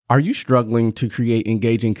Are you struggling to create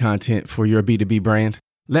engaging content for your B2B brand?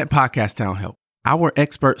 Let Podcast Town help. Our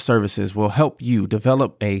expert services will help you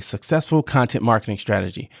develop a successful content marketing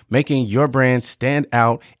strategy, making your brand stand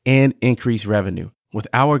out and increase revenue. With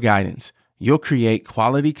our guidance, you'll create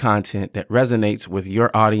quality content that resonates with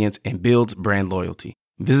your audience and builds brand loyalty.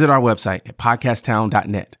 Visit our website at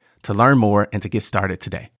podcasttown.net to learn more and to get started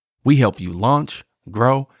today. We help you launch,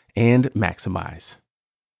 grow, and maximize.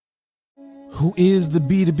 Who is the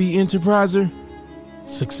B2B enterpriser?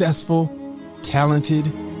 Successful, talented,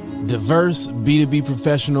 diverse B2B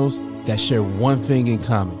professionals that share one thing in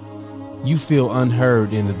common. You feel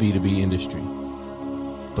unheard in the B2B industry.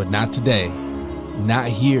 But not today, not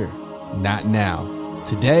here, not now.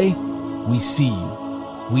 Today, we see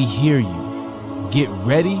you, we hear you. Get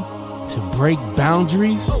ready to break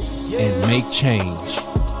boundaries and make change.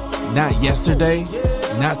 Not yesterday,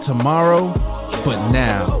 not tomorrow, but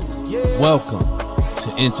now. Welcome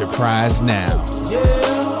to Enterprise Now.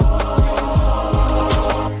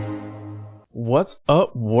 What's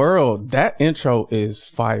up, world? That intro is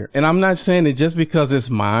fire. And I'm not saying it just because it's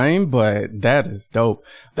mine, but that is dope.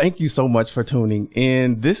 Thank you so much for tuning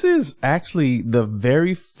in. This is actually the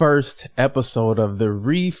very first episode of the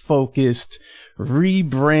refocused,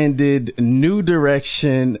 rebranded, new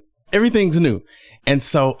direction. Everything's new. And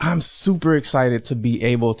so I'm super excited to be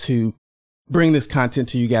able to bring this content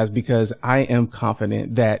to you guys because I am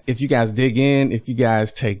confident that if you guys dig in, if you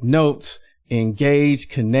guys take notes, engage,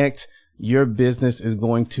 connect, your business is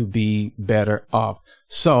going to be better off.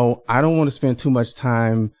 So I don't want to spend too much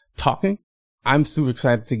time talking. I'm super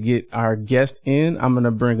excited to get our guest in. I'm going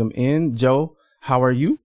to bring him in. Joe, how are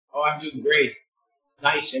you? Oh, I'm doing great.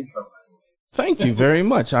 Nice intro, by the way. Thank you very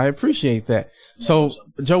much. I appreciate that. So,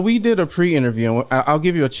 Joe, we did a pre-interview, and I'll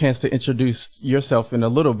give you a chance to introduce yourself in a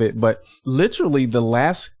little bit, but literally the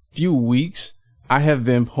last few weeks, I have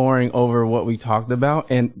been poring over what we talked about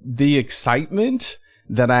and the excitement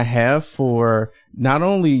that I have for not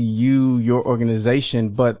only you, your organization,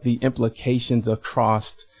 but the implications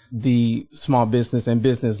across the small business and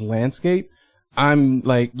business landscape. I'm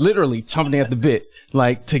like literally chomping at the bit,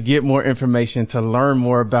 like to get more information, to learn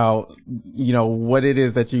more about, you know, what it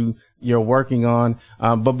is that you're working on.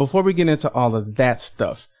 But before we get into all of that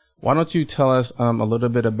stuff, why don't you tell us a little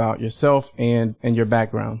bit about yourself and your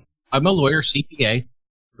background? I'm a lawyer, CPA,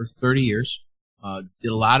 for 30 years. Did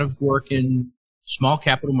a lot of work in small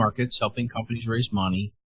capital markets, helping companies raise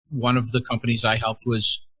money. One of the companies I helped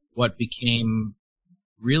was what became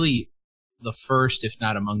really the first, if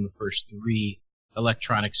not among the first three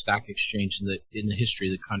electronic stock exchange in the history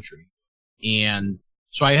of the country. And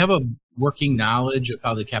so I have a working knowledge of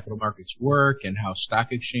how the capital markets work and how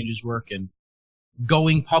stock exchanges work and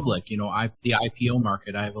going public, the IPO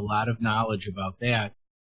market. I have a lot of knowledge about that.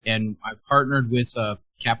 And I've partnered with a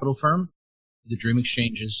capital firm. The Dream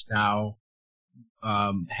Exchange is now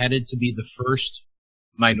headed to be the first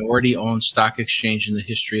minority-owned stock exchange in the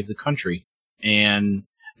history of the country. And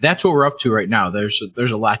that's what we're up to right now. There's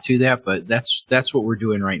a lot to that, but that's what we're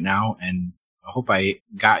doing right now. And I hope I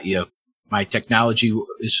got you. My technology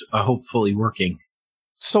is hopefully working.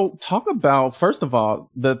 So talk about, first of all,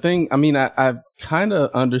 the thing, I kind of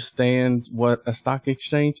understand what a stock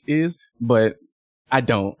exchange is, but I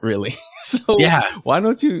don't really. So yeah. Why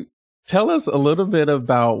don't you tell us a little bit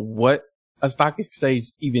about what a stock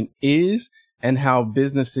exchange even is and how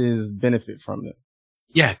businesses benefit from it?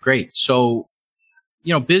 Yeah, great. So,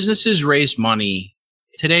 businesses raise money.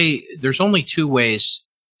 Today, there's only two ways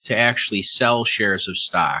to actually sell shares of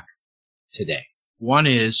stock today. One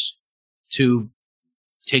is to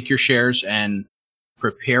take your shares and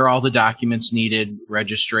prepare all the documents needed,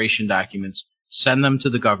 registration documents, send them to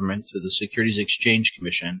the government, to the Securities Exchange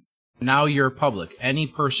Commission. Now you're public. Any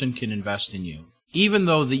person can invest in you. Even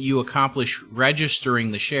though that you accomplish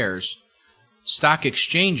registering the shares, stock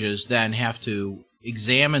exchanges then have to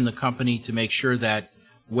examine the company to make sure that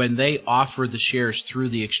when they offer the shares through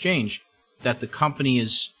the exchange, that the company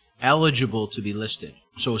is eligible to be listed.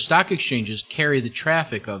 So stock exchanges carry the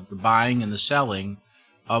traffic of the buying and the selling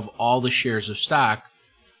of all the shares of stock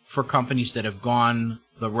for companies that have gone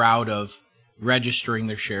the route of registering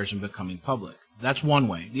their shares and becoming public. That's one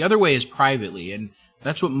way. The other way is privately, and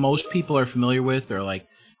that's what most people are familiar with. They're like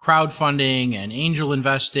crowdfunding and angel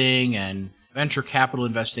investing and venture capital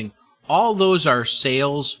investing. All those are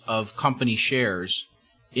sales of company shares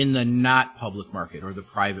in the not public market or the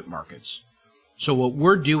private markets. So what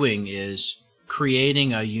we're doing is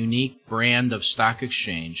creating a unique brand of stock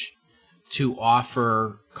exchange to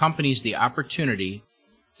offer companies the opportunity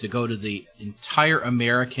to go to the entire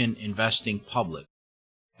American investing public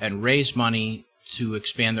and raise money to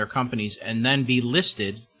expand their companies and then be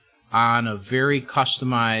listed on a very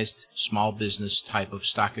customized small business type of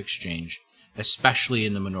stock exchange, especially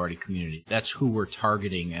in the minority community. That's who we're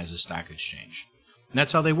targeting as a stock exchange. And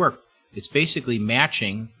that's how they work. It's basically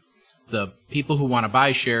matching the people who want to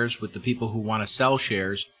buy shares with the people who want to sell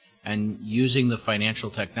shares and using the financial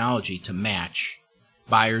technology to match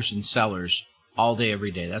buyers and sellers all day,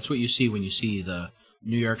 every day. That's what you see when you see the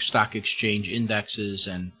New York Stock Exchange indexes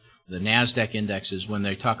and the NASDAQ indexes. When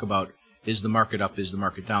they talk about is the market up, is the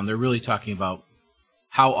market down, they're really talking about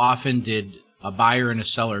how often did a buyer and a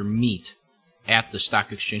seller meet at the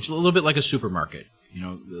stock exchange. A little bit like a supermarket. You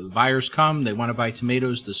know, the buyers come, they want to buy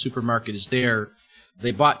tomatoes, the supermarket is there.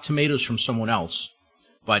 They bought tomatoes from someone else,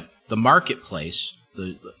 but the marketplace,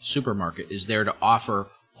 the supermarket, is there to offer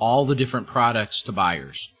all the different products to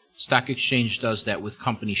buyers. Stock exchange does that with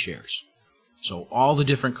company shares. So all the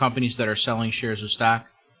different companies that are selling shares of stock,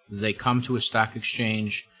 they come to a stock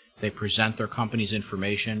exchange, they present their company's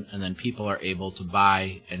information, and then people are able to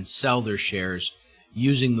buy and sell their shares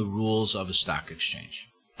using the rules of a stock exchange.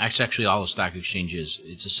 That's actually all a stock exchange is.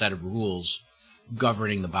 It's a set of rules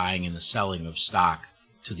governing the buying and the selling of stock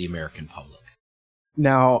to the American public.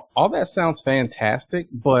 Now, all that sounds fantastic,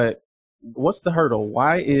 but what's the hurdle?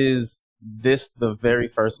 Why is this the very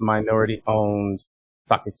first minority-owned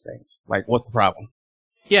stock exchange? Like, what's the problem?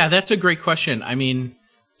 Yeah, that's a great question. I mean,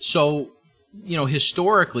 so, you know,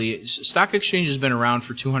 historically, stock exchange has been around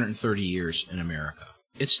for 230 years in America.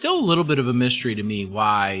 It's still a little bit of a mystery to me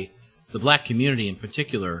why the black community in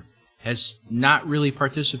particular has not really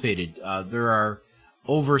participated. There are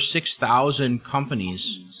over 6,000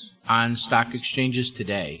 companies on stock exchanges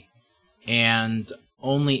today, and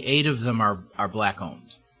only 8 of them are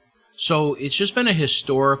black-owned. So it's just been a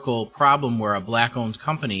historical problem where a black-owned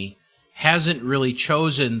company hasn't really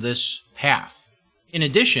chosen this path. In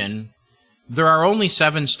addition, there are only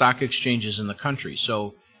 7 stock exchanges in the country.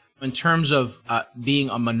 So in terms of being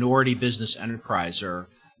a minority business enterprise or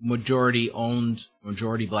majority-owned,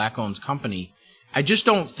 majority black-owned company, I just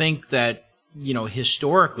don't think that, you know,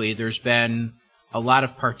 historically there's been a lot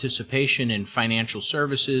of participation in financial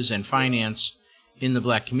services and finance in the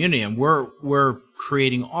black community. And we're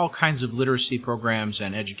creating all kinds of literacy programs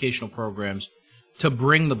and educational programs to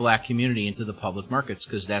bring the black community into the public markets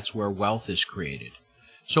because that's where wealth is created.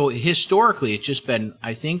 So historically, it's just been,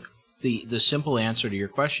 I think the simple answer to your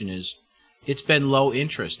question is it's been low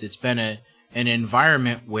interest. It's been an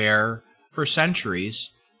environment where for centuries,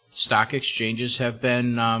 stock exchanges have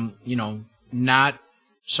been, not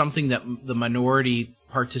something that the minority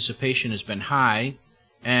participation has been high.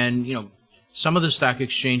 And, you know, some of the stock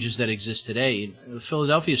exchanges that exist today, the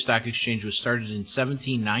Philadelphia Stock Exchange was started in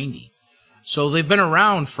 1790. So they've been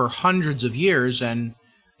around for hundreds of years, and,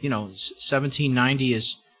 you know, 1790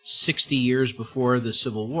 is 60 years before the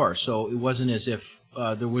Civil War. So it wasn't as if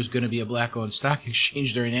there was going to be a black-owned stock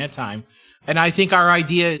exchange during that time. And I think our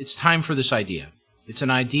idea, it's time for this idea. It's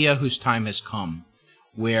an idea whose time has come,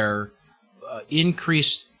 where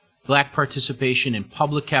increased black participation in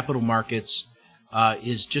public capital markets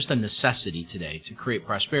is just a necessity today to create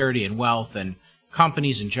prosperity and wealth and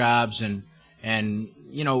companies and jobs. And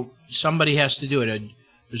you know, somebody has to do it.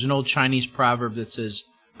 There's an old Chinese proverb that says,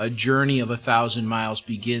 a journey of 1,000 miles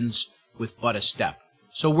begins with but a step.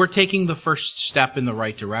 So we're taking the first step in the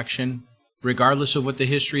right direction. Regardless of what the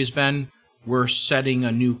history has been, we're setting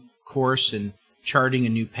a new course and charting a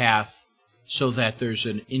new path so that there's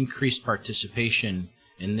an increased participation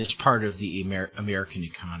in this part of the American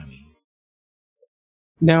economy.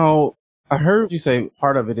 Now, I heard you say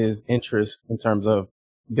part of it is interest in terms of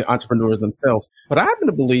the entrepreneurs themselves, but I happen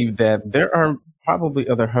to believe that there are probably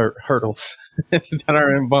other hurdles that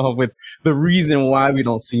are involved with the reason why we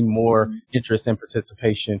don't see more interest and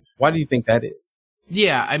participation. Why do you think that is?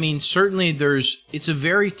 Yeah, I mean, certainly it's a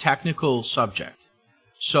very technical subject.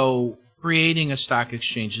 So creating a stock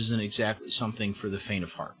exchange isn't exactly something for the faint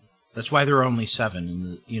of heart. That's why there are only 7 in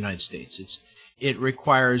the United States. It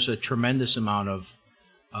requires a tremendous amount of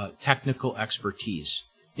technical expertise.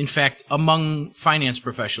 In fact, among finance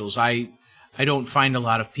professionals, I don't find a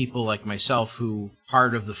lot of people like myself who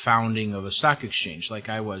part of the founding of a stock exchange like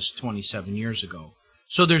I was 27 years ago.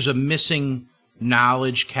 So there's a missing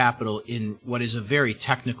knowledge capital in what is a very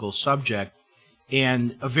technical subject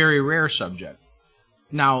and a very rare subject.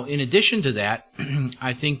 Now, in addition to that,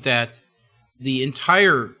 I think that the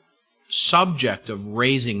entire subject of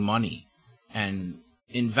raising money and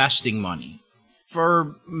investing money,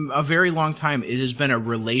 for a very long time, it has been a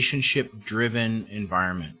relationship-driven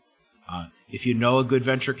environment. If you know a good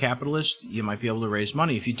venture capitalist, you might be able to raise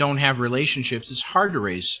money. If you don't have relationships, it's hard to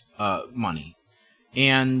raise money.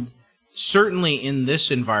 And certainly in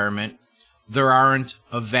this environment, there aren't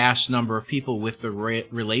a vast number of people with the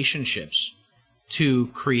relationships to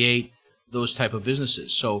create those type of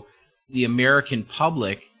businesses. So the American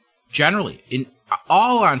public generally, in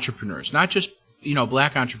all entrepreneurs, not just,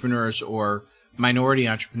 Black entrepreneurs or minority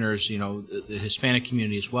entrepreneurs, the Hispanic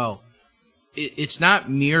community as well, it's not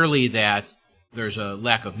merely that there's a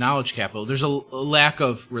lack of knowledge capital, there's a lack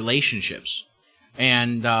of relationships.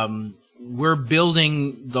 And we're building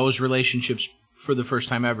those relationships for the first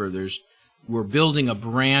time ever. We're building a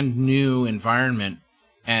brand new environment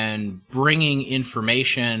and bringing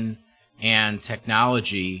information and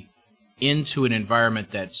technology into an environment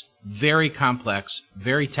that's very complex,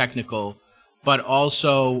 very technical, but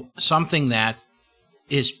also something that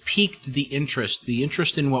has piqued the interest. The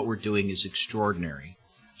interest in what we're doing is extraordinary.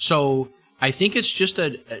 So I think it's just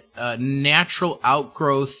a natural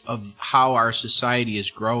outgrowth of how our society is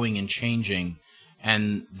growing and changing.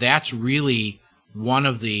 And that's really one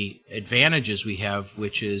of the advantages we have,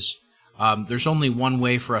 which is there's only one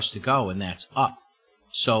way for us to go, and that's up.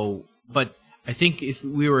 So, but I think if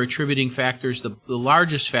we were attributing factors, the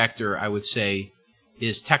largest factor, I would say,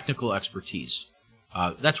 is technical expertise.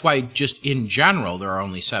 That's why just in general, there are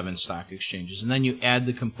only 7 stock exchanges. And then you add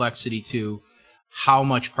the complexity to how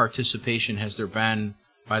much participation has there been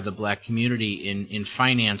by the Black community in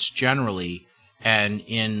finance generally and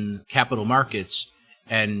in capital markets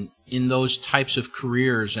and in those types of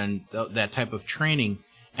careers and that type of training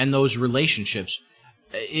and those relationships.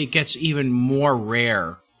 It gets even more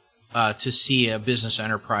rare to see a business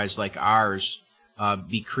enterprise like ours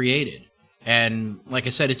be created. And like I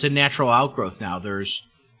said, it's a natural outgrowth now.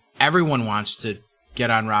 Everyone wants to get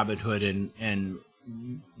on Robinhood and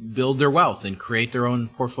build their wealth and create their own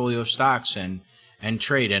portfolio of stocks and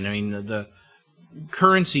trade. And I mean, the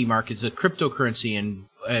currency markets, the cryptocurrency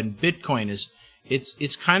and Bitcoin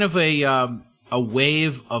it's kind of a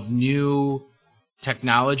wave of new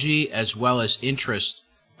technology as well as interest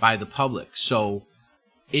by the public. So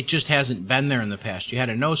it just hasn't been there in the past. You had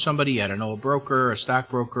to know somebody, you had to know a broker, a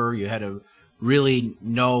stockbroker, you had to really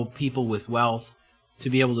know people with wealth to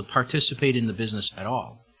be able to participate in the business at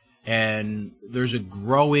all. And there's a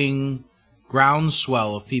growing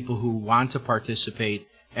groundswell of people who want to participate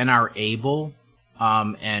and are able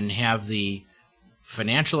and have the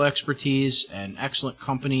financial expertise and excellent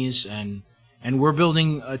companies. And we're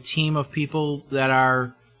building a team of people that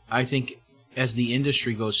are, I think, as the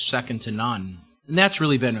industry goes, second to none. And that's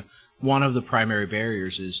really been one of the primary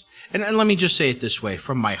barriers is, and let me just say it this way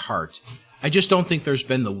from my heart, I just don't think there's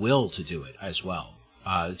been the will to do it as well.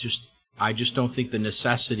 I just don't think the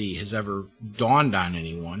necessity has ever dawned on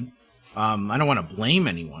anyone. I don't want to blame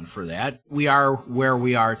anyone for that. We are where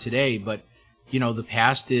we are today, but, the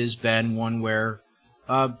past has been one where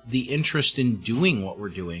the interest in doing what we're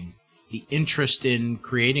doing, the interest in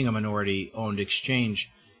creating a minority-owned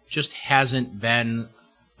exchange just hasn't been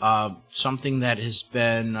something that has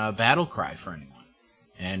been a battle cry for anyone.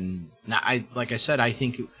 And now, like I said, I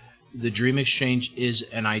think the Dream Exchange is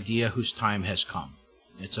an idea whose time has come.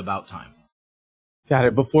 It's about time. Got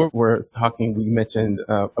it. Before we're talking, we mentioned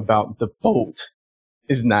about the boat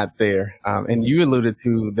is not there. And you alluded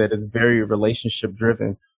to that it's very relationship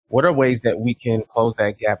driven. What are ways that we can close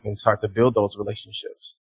that gap and start to build those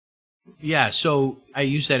relationships? Yeah. So I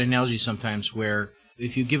use that analogy sometimes where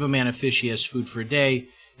if you give a man a fish, he has food for a day.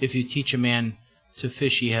 If you teach a man to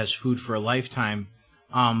fish, he has food for a lifetime.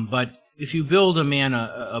 But if you build a man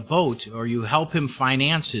a boat or you help him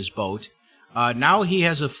finance his boat, now he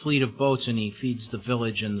has a fleet of boats and he feeds the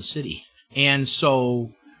village and the city. And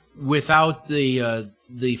so without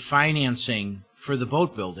the financing for the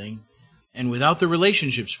boat building and without the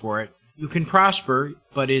relationships for it, you can prosper,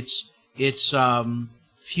 but it's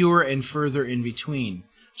fewer and further in between.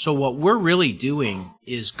 So what we're really doing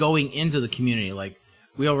is going into the community. Like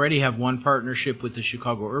we already have one partnership with the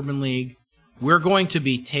Chicago Urban League. We're going to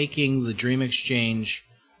be taking the Dream Exchange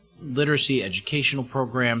literacy educational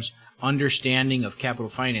programs, understanding of capital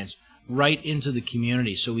finance right into the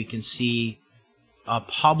community so we can see a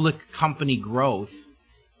public company growth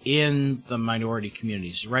in the minority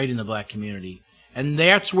communities, right in the Black community. And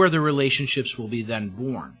that's where the relationships will be then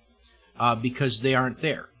born because they aren't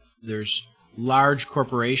there. There's large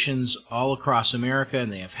corporations all across America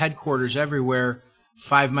and they have headquarters everywhere.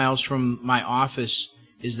 5 miles from my office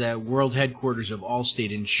is the world headquarters of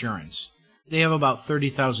Allstate Insurance. They have about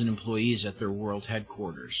 30,000 employees at their world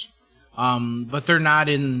headquarters. But they're not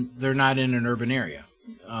in an urban area.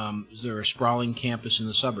 They're a sprawling campus in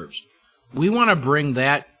the suburbs. We want to bring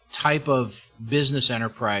that type of business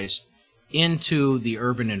enterprise into the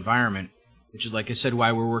urban environment, which is, like I said,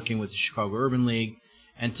 why we're working with the Chicago Urban League,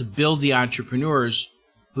 and to build the entrepreneurs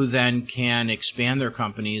who then can expand their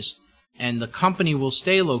companies, and the company will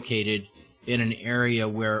stay located in an area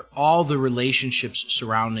where all the relationships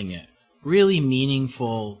surrounding it, really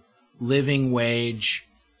meaningful living wage,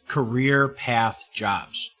 career path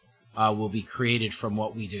jobs will be created from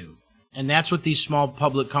what we do. And that's what these small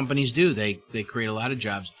public companies do. They create a lot of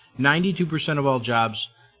jobs. 92% of all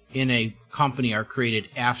jobs in a company are created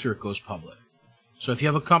after it goes public. So if you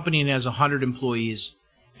have a company that has 100 employees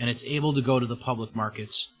and it's able to go to the public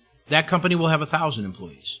markets, that company will have 1,000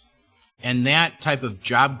 employees. And that type of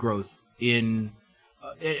job growth in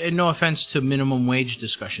no offense to minimum wage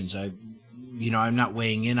discussions, I'm not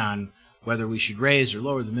weighing in on whether we should raise or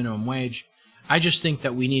lower the minimum wage. I just think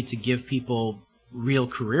that we need to give people real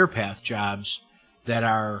career path jobs that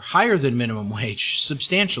are higher than minimum wage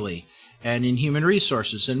substantially, and in human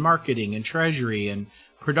resources and marketing and treasury and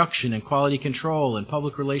production and quality control and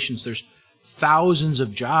public relations. There's thousands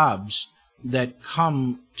of jobs that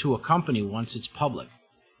come to a company once it's public.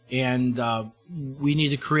 And we need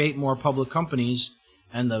to create more public companies,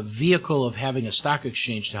 and the vehicle of having a stock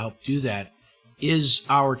exchange to help do that is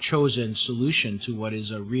our chosen solution to what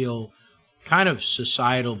is a real kind of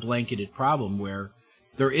societal blanketed problem where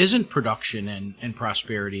there isn't production and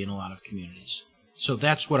prosperity in a lot of communities. So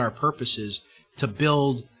that's what our purpose is, to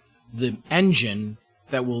build the engine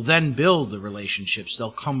that will then build the relationships.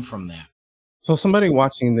 They'll come from that. So somebody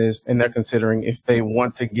watching this and they're considering if they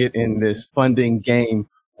want to get in this funding game,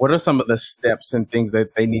 what are some of the steps and things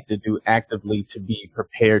that they need to do actively to be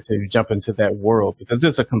prepared to jump into that world? Because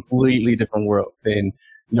it's a completely different world than,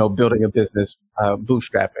 building a business,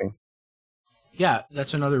 bootstrapping. Yeah,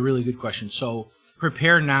 that's another really good question. So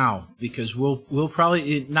prepare now, because we'll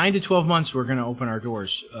probably, in 9 to 12 months, we're going to open our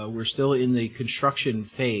doors. We're still in the construction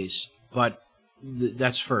phase, but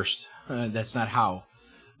that's first. That's not how.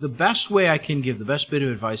 The best way I can give, the best bit of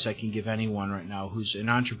advice I can give anyone right now who's an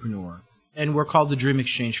entrepreneur, and we're called the Dream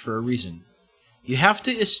Exchange for a reason. You have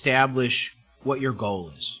to establish what your goal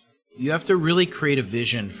is. You have to really create a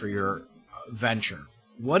vision for your venture.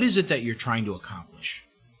 What is it that you're trying to accomplish?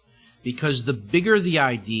 Because the bigger the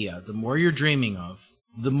idea, the more you're dreaming of,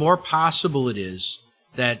 the more possible it is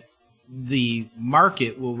that the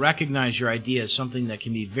market will recognize your idea as something that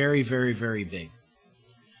can be very, very, very big.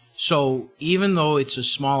 So even though it's a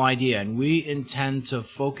small idea, and we intend to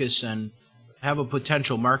focus and have a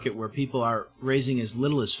potential market where people are raising as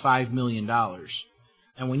little as $5 million.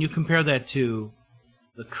 And when you compare that to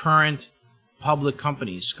the current public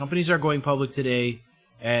companies are going public today,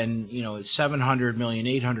 and it's 700 million,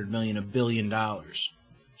 800 million, $1 billion.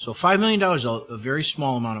 So $5 million is a very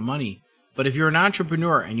small amount of money. But if you're an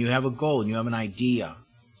entrepreneur and you have a goal and you have an idea,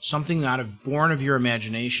 something born of your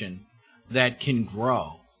imagination that can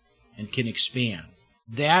grow and can expand,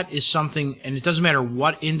 that is something, and it doesn't matter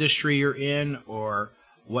what industry you're in or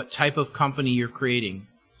what type of company you're creating,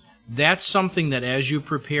 that's something that as you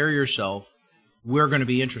prepare yourself, we're going to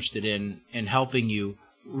be interested in helping you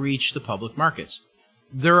reach the public markets.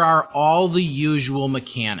 There are all the usual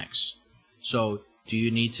mechanics. So do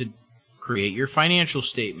you need to create your financial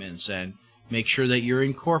statements and make sure that you're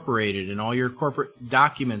incorporated and all your corporate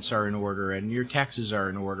documents are in order and your taxes are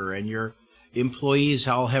in order and your employees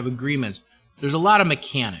all have agreements? There's a lot of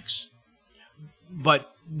mechanics.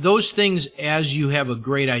 But those things, as you have a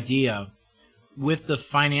great idea, with the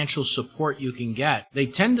financial support you can get, they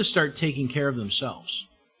tend to start taking care of themselves.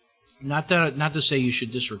 Not to say you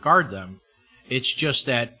should disregard them. It's just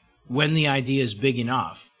that when the idea is big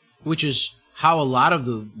enough, which is how a lot of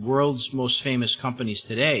the world's most famous companies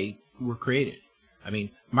today were created. I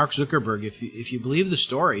mean, Mark Zuckerberg, if you believe the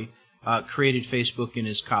story, created Facebook in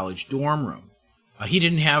his college dorm room. He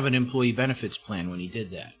didn't have an employee benefits plan when he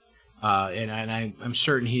did that. And I'm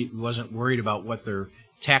certain he wasn't worried about what their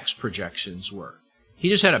tax projections were. He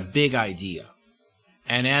just had a big idea.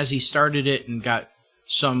 And as he started it and got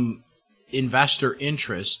some investor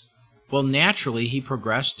interest, well, naturally he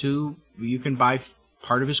progressed to, you can buy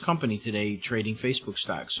part of his company today trading Facebook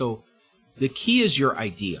stock. So the key is your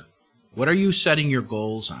idea. What are you setting your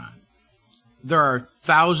goals on? There are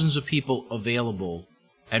thousands of people available,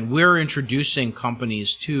 and we're introducing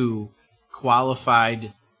companies to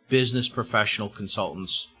qualified business professional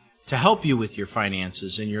consultants to help you with your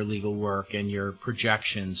finances and your legal work and your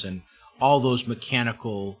projections and all those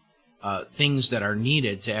mechanical things that are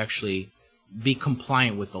needed to actually be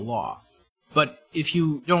compliant with the law. But if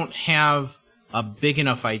you don't have a big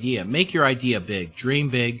enough idea, make your idea big, dream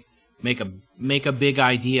big, make a big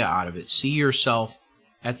idea out of it. See yourself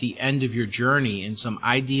at the end of your journey in some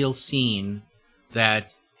ideal scene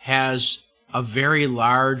that has a very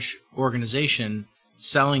large organization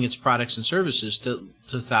selling its products and services to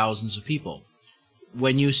thousands of people.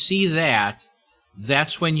 when you see that,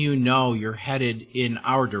 that's when you know you're headed in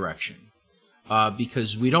our direction.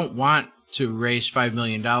 Because we don't want to raise $5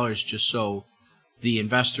 million just so the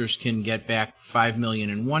investors can get back $5 million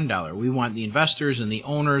and $1. We want the investors and the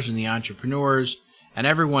owners and the entrepreneurs and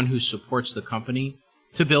everyone who supports the company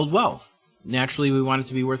to build wealth. Naturally, we want it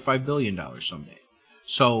to be worth $5 billion someday.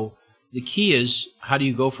 So the key is, how do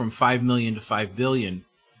you go from 5 million to 5 billion?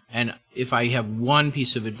 And if I have one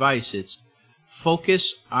piece of advice, it's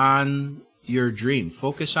focus on your dream.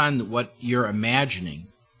 Focus on what you're imagining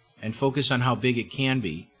and focus on how big it can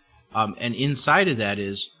be. And inside of that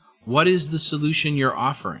is, what is the solution you're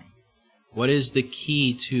offering? What is the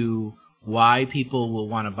key to why people will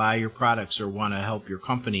want to buy your products or want to help your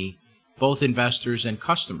company, both investors and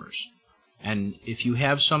customers? And if you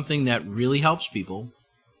have something that really helps people,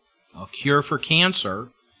 a cure for cancer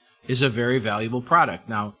is a very valuable product.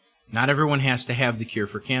 Now, not everyone has to have the cure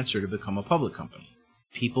for cancer to become a public company.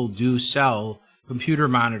 People do sell computer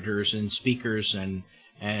monitors and speakers and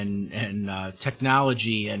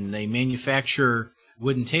technology, and they manufacture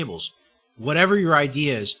wooden tables. Whatever your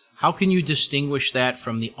idea is, how can you distinguish that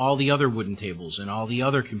from all the other wooden tables and all the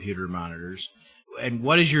other computer monitors? And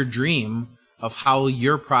what is your dream of how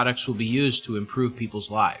your products will be used to improve people's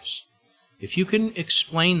lives? If you can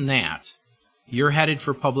explain that, you're headed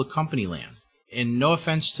for public company land. And no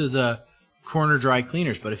offense to the corner dry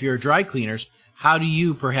cleaners, but if you're a dry cleaners, how do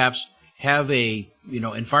you perhaps have a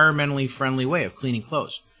environmentally friendly way of cleaning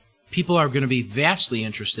clothes? People are going to be vastly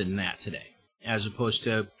interested in that today, as opposed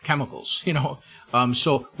to chemicals.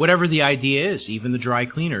 So whatever the idea is, even the dry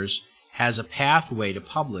cleaners has a pathway to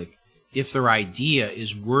public if their idea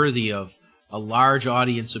is worthy of a large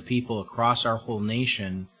audience of people across our whole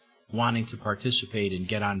nation wanting to participate and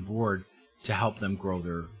get on board to help them grow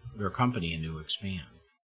their company and to expand.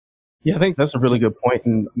 Yeah, I think that's a really good point.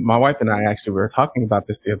 And my wife and I actually were talking about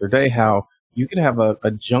this the other day, how you can have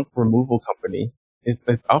a junk removal company.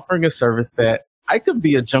 It's offering a service that I could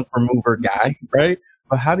be a junk remover guy, right?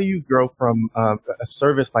 But how do you grow from a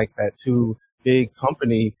service like that to a big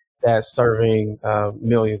company that's serving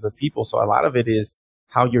millions of people? So a lot of it is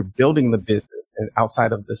how you're building the business and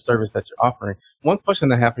outside of the service that you're offering. One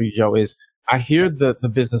question I have for you, Joe, is I hear the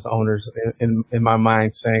business owners in my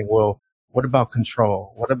mind saying, well, what about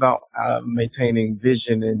control? What about maintaining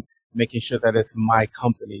vision and making sure that it's my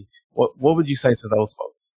company? What would you say to those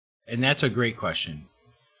folks? And that's a great question.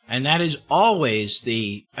 And that is always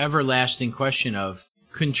the everlasting question of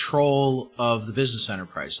control of the business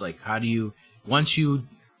enterprise. Like, how do you, once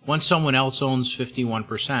someone else owns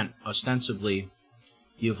 51%, ostensibly,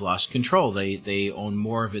 you've lost control. They own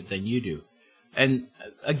more of it than you do. And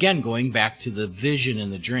again, going back to the vision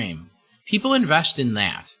and the dream, people invest in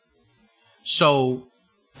that. So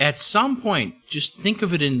at some point, just think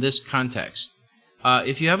of it in this context.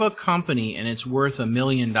 If you have a company and it's worth $1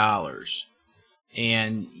 million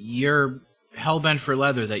and you're hell-bent for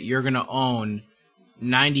leather that you're going to own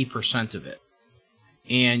 90% of it,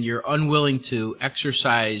 and you're unwilling to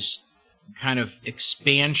exercise kind of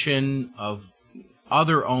expansion of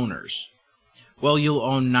other owners, well, you'll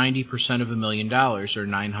own 90% of $1 million or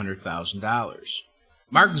 $900,000.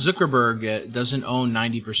 Mark Zuckerberg doesn't own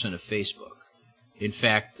 90% of Facebook. In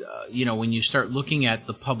fact, when you start looking at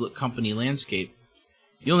the public company landscape,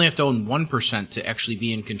 you only have to own 1% to actually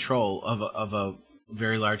be in control of a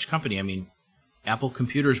very large company. I mean, Apple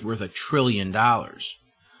Computer's worth $1 trillion.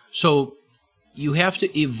 So you have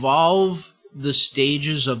to evolve the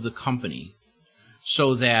stages of the company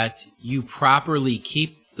so that you properly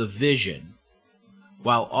keep the vision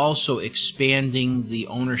while also expanding the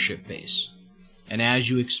ownership base. And as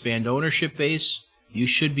you expand ownership base, you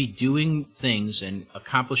should be doing things and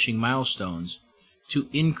accomplishing milestones to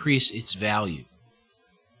increase its value.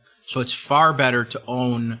 So it's far better to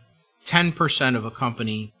own 10% of a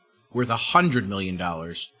company worth $100 million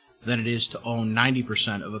than it is to own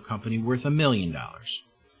 90% of a company worth $1 million.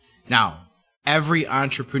 Now, every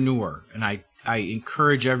entrepreneur, and I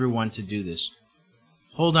encourage everyone to do this,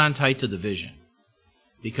 hold on tight to the vision.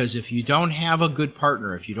 Because if you don't have a good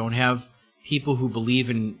partner, if you don't have people who believe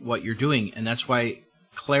in what you're doing, and that's why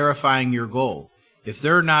clarifying your goal, if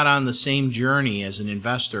they're not on the same journey as an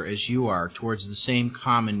investor as you are towards the same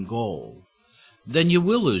common goal, then you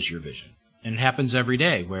will lose your vision. And it happens every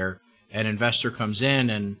day where an investor comes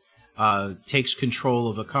in and takes control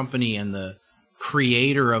of a company and the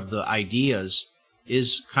creator of the ideas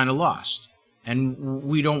is kind of lost. And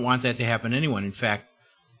we don't want that to happen to anyone. In fact,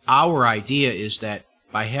 our idea is that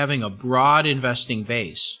by having a broad investing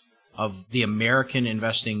base of the American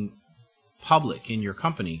investing public in your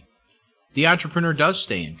company, the entrepreneur does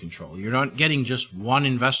stay in control. You're not getting just one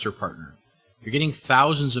investor partner. You're getting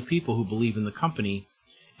thousands of people who believe in the company,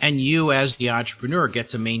 and you as the entrepreneur get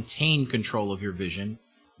to maintain control of your vision,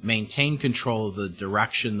 maintain control of the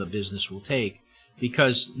direction the business will take,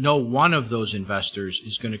 because no one of those investors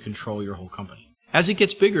is going to control your whole company. As it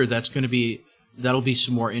gets bigger, that'll be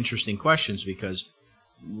some more interesting questions, because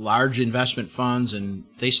large investment funds, and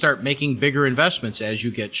they start making bigger investments as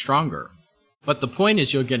you get stronger. But the point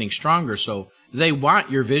is you're getting stronger, so they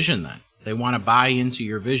want your vision then. They want to buy into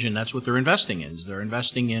your vision. That's what they're investing in. They're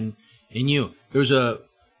investing in you. There was a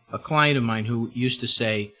client of mine who used to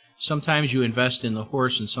say, sometimes you invest in the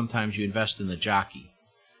horse and sometimes you invest in the jockey.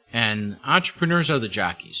 And entrepreneurs are the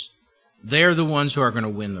jockeys. They're the ones who are going to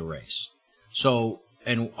win the race. So,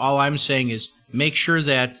 and all I'm saying is make sure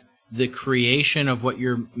that the creation of what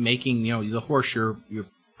you're making, the horse you're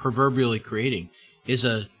proverbially creating, is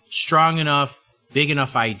a strong enough, big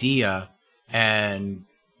enough idea, and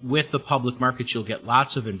with the public markets, you'll get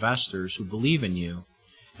lots of investors who believe in you,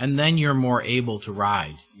 and then you're more able to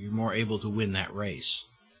ride. You're more able to win that race.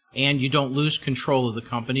 And you don't lose control of the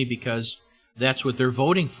company, because that's what they're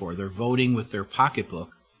voting for. They're voting with their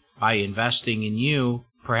pocketbook by investing in you,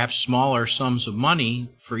 perhaps smaller sums of money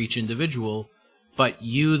for each individual, but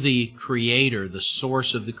you, the creator, the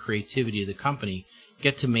source of the creativity of the company,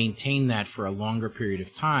 get to maintain that for a longer period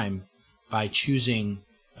of time by choosing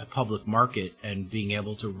a public market and being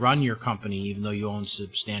able to run your company even though you own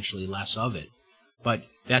substantially less of it. But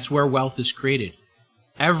that's where wealth is created.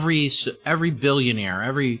 Every billionaire,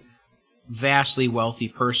 every vastly wealthy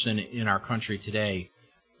person in our country today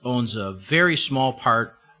owns a very small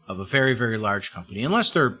part of a very, very large company,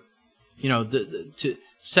 unless they're,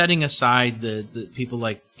 setting aside the people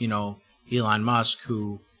like, Elon Musk,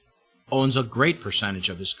 who owns a great percentage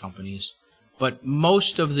of his companies. But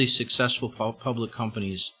most of the successful public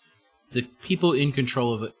companies, the people in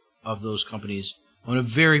control of those companies own a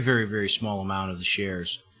very, very, very small amount of the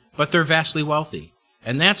shares, but they're vastly wealthy.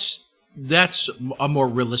 And that's a more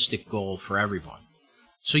realistic goal for everyone.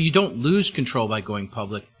 So you don't lose control by going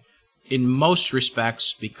public in most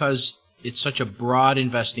respects, because it's such a broad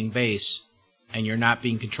investing base and you're not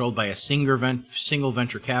being controlled by a single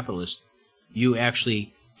venture capitalist. You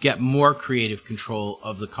actually get more creative control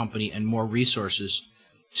of the company and more resources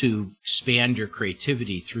to expand your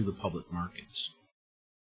creativity through the public markets.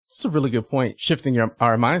 It's a really good point. Shifting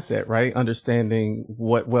our mindset, right? Understanding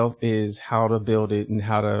what wealth is, how to build it, and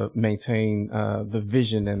how to maintain the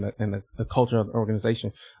vision and the culture of the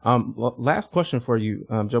organization. Last question for you,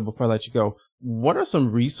 Joe, before I let you go. What are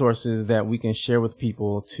some resources that we can share with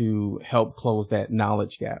people to help close that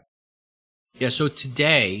knowledge gap? Yeah, so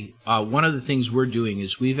today, one of the things we're doing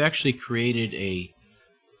is we've actually created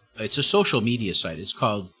it's a social media site. It's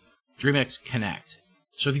called DreamX Connect.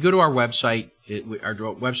 So if you go to our website, our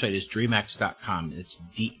website is dreamex.com. It's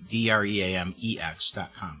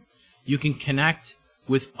DREAMEX.com. You can connect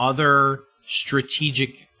with other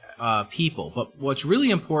strategic people. But what's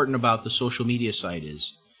really important about the social media site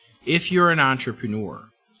is, if you're an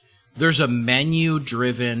entrepreneur, there's a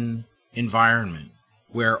menu-driven environment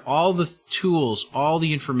where all the tools, all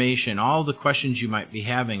the information, all the questions you might be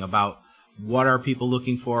having about what are people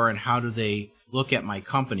looking for and how do they look at my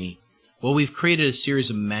company, well, we've created a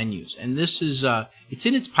series of menus, and this is it's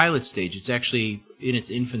in its pilot stage. It's actually in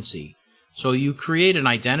its infancy. So you create an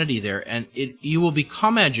identity there, and you will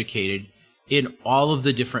become educated in all of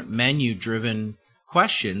the different menu-driven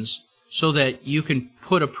questions so that you can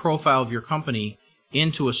put a profile of your company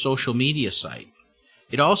into a social media site.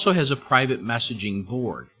 It also has a private messaging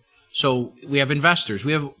board. So we have investors.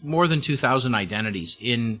 We have more than 2,000 identities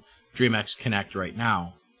in DreamX Connect right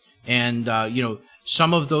now. And,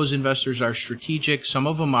 some of those investors are strategic. Some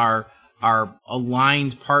of them are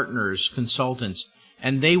aligned partners, consultants,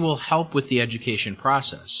 and they will help with the education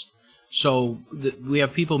process. So we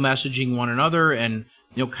have people messaging one another and,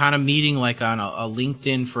 kind of meeting like on a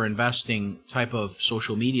LinkedIn for investing type of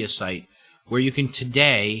social media site, where you can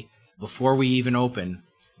today, before we even open,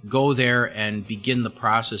 go there and begin the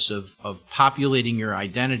process of populating your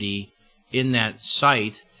identity in that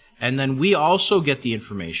site. And then we also get the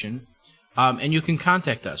information. And you can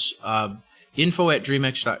contact us,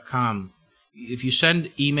 info@dreamex.com. If you send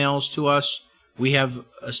emails to us, we have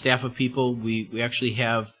a staff of people. We actually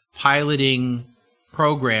have piloting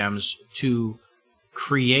programs to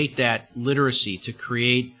create that literacy, to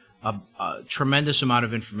create a tremendous amount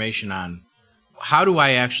of information on how do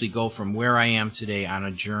I actually go from where I am today on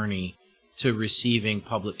a journey to receiving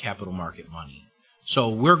public capital market money. So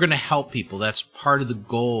we're going to help people. That's part of the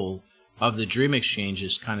goal of the Dream Exchange,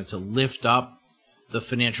 is kind of to lift up the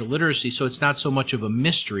financial literacy so it's not so much of a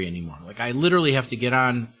mystery anymore. Like, I literally have to get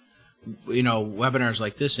on webinars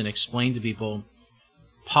like this and explain to people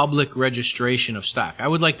public registration of stock. I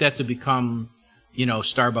would like that to become,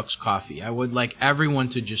 Starbucks coffee. I would like everyone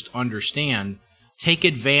to just understand, take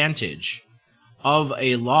advantage of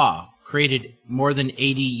a law created more than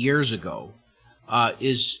 80 years ago,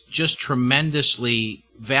 is just tremendously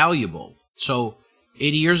valuable. So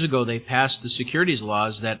 80 years ago, they passed the securities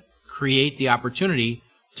laws that create the opportunity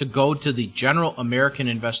to go to the general American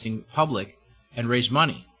investing public and raise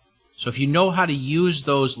money. So if you know how to use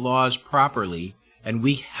those laws properly, and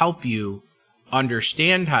we help you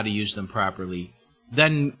understand how to use them properly,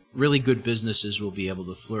 then really good businesses will be able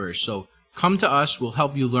to flourish. So come to us. We'll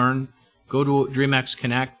help you learn. Go to DreamX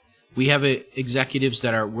Connect. We have executives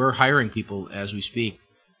we're hiring people as we speak,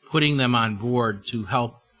 putting them on board to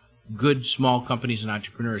help good small companies and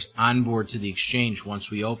entrepreneurs onboard to the exchange once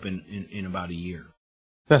we open in about a year.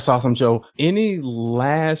 That's awesome, Joe. Any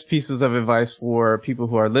last pieces of advice for people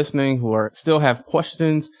who are listening, who still have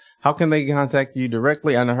questions? How can they contact you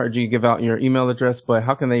directly? I heard you give out your email address, but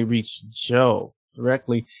how can they reach Joe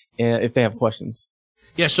directly if they have questions?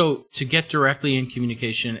 Yeah, so to get directly in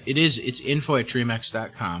communication, it's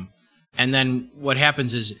info@dreamx.com. And then what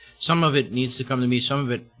happens is some of it needs to come to me. Some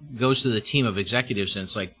of it goes to the team of executives, and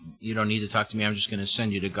it's like, you don't need to talk to me. I'm just going to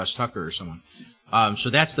send you to Gus Tucker or someone. So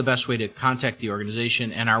that's the best way to contact the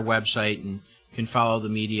organization and our website, and can follow the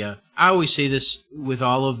media. I always say this with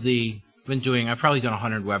all of I've probably done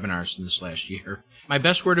 100 webinars in this last year. My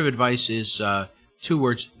best word of advice is 2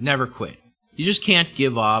 words: never quit. You just can't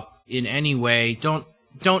give up in any way. Don't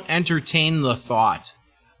entertain the thought,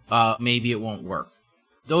 maybe it won't work.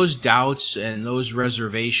 Those doubts and those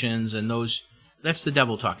reservations and that's the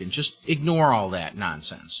devil talking. Just ignore all that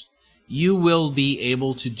nonsense. You will be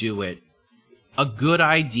able to do it. A good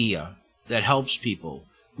idea that helps people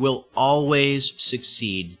will always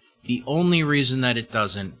succeed. The only reason that it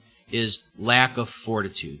doesn't is lack of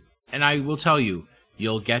fortitude. And I will tell you,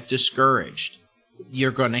 you'll get discouraged.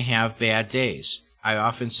 You're going to have bad days. I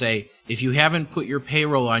often say, if you haven't put your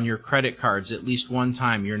payroll on your credit cards at least one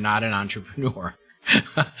time, you're not an entrepreneur.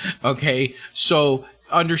 Okay? So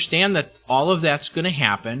understand that all of that's going to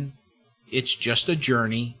happen. It's just a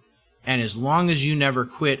journey. And as long as you never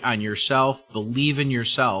quit on yourself, believe in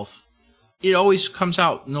yourself, it always comes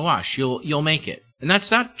out in the wash. You'll make it. And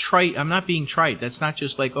that's not trite. I'm not being trite. That's not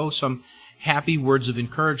just like, some happy words of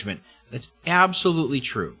encouragement. That's absolutely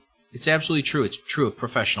true. It's absolutely true. It's true of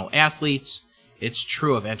professional athletes. It's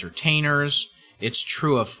true of entertainers. It's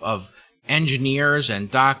true of engineers and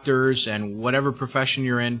doctors and whatever profession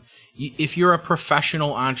you're in. If you're a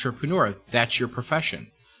professional entrepreneur, that's your profession.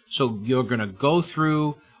 So you're going to go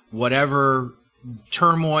through whatever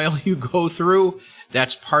turmoil you go through.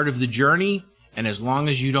 That's part of the journey. And as long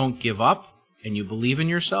as you don't give up and you believe in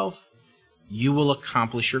yourself, you will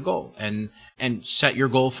accomplish your goal, and set your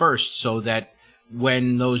goal first, so that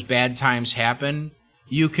when those bad times happen,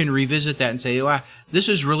 you can revisit that and say, this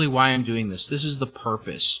is really why I'm doing this. This is the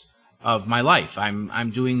purpose of my life.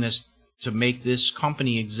 I'm doing this to make this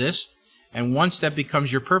company exist. And once that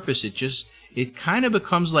becomes your purpose, it kind of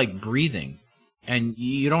becomes like breathing, and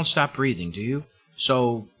you don't stop breathing, do you?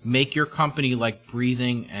 So make your company like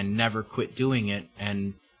breathing and never quit doing it,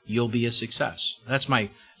 and you'll be a success.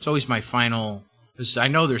 It's always my final, because I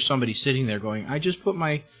know there's somebody sitting there going, I just put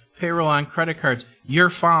my payroll on credit cards. You're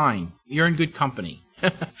fine. You're in good company.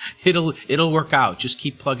 It'll work out. Just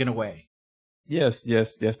keep plugging away. Yes,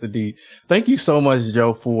 indeed. Thank you so much,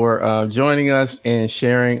 Joe, for joining us and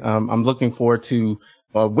sharing. I'm looking forward to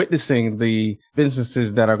witnessing the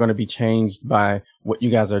businesses that are going to be changed by what you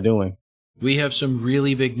guys are doing. We have some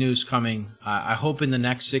really big news coming. I hope in the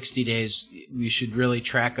next 60 days, you should really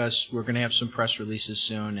track us. We're going to have some press releases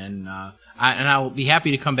soon, and I'll be happy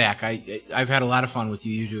to come back. I've had a lot of fun with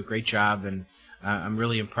you. You do a great job, and I'm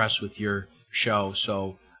really impressed with your show.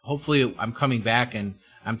 So hopefully I'm coming back and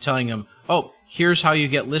I'm telling them, here's how you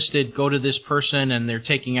get listed. Go to this person, and they're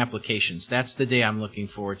taking applications. That's the day I'm looking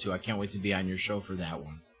forward to. I can't wait to be on your show for that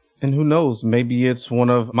one. And who knows, maybe it's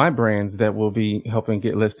one of my brands that will be helping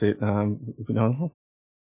get listed. We don't know.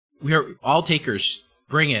 We're all takers.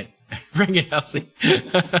 Bring it. Bring it, Elsie.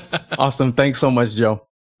 Awesome. Thanks so much, Joe.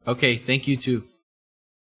 Okay. Thank you, too.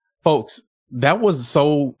 Folks, that was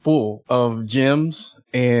so full of gems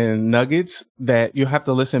and nuggets that you have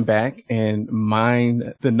to listen back and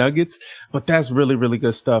mine the nuggets. But that's really, really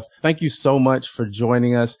good stuff. Thank you so much for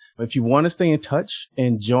joining us. If you want to stay in touch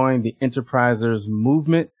and join the Enterprisers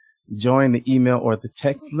movement, join the email or the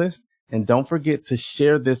text list, and don't forget to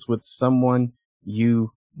share this with someone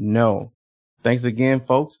you know. Thanks again,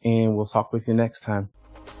 folks, and we'll talk with you next time.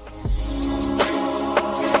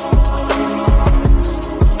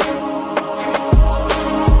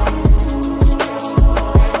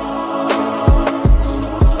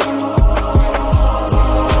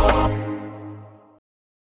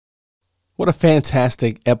 What a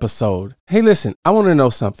fantastic episode. Hey, listen, I want to know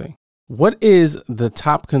something. What is the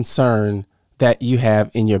top concern that you have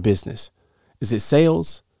in your business? Is it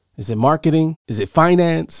sales? Is it marketing? Is it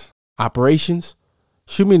finance? Operations?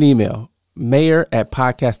 Shoot me an email,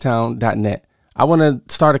 mayor@podcasttown.net. I want to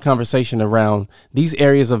start a conversation around these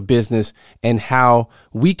areas of business and how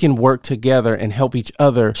we can work together and help each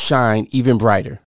other shine even brighter.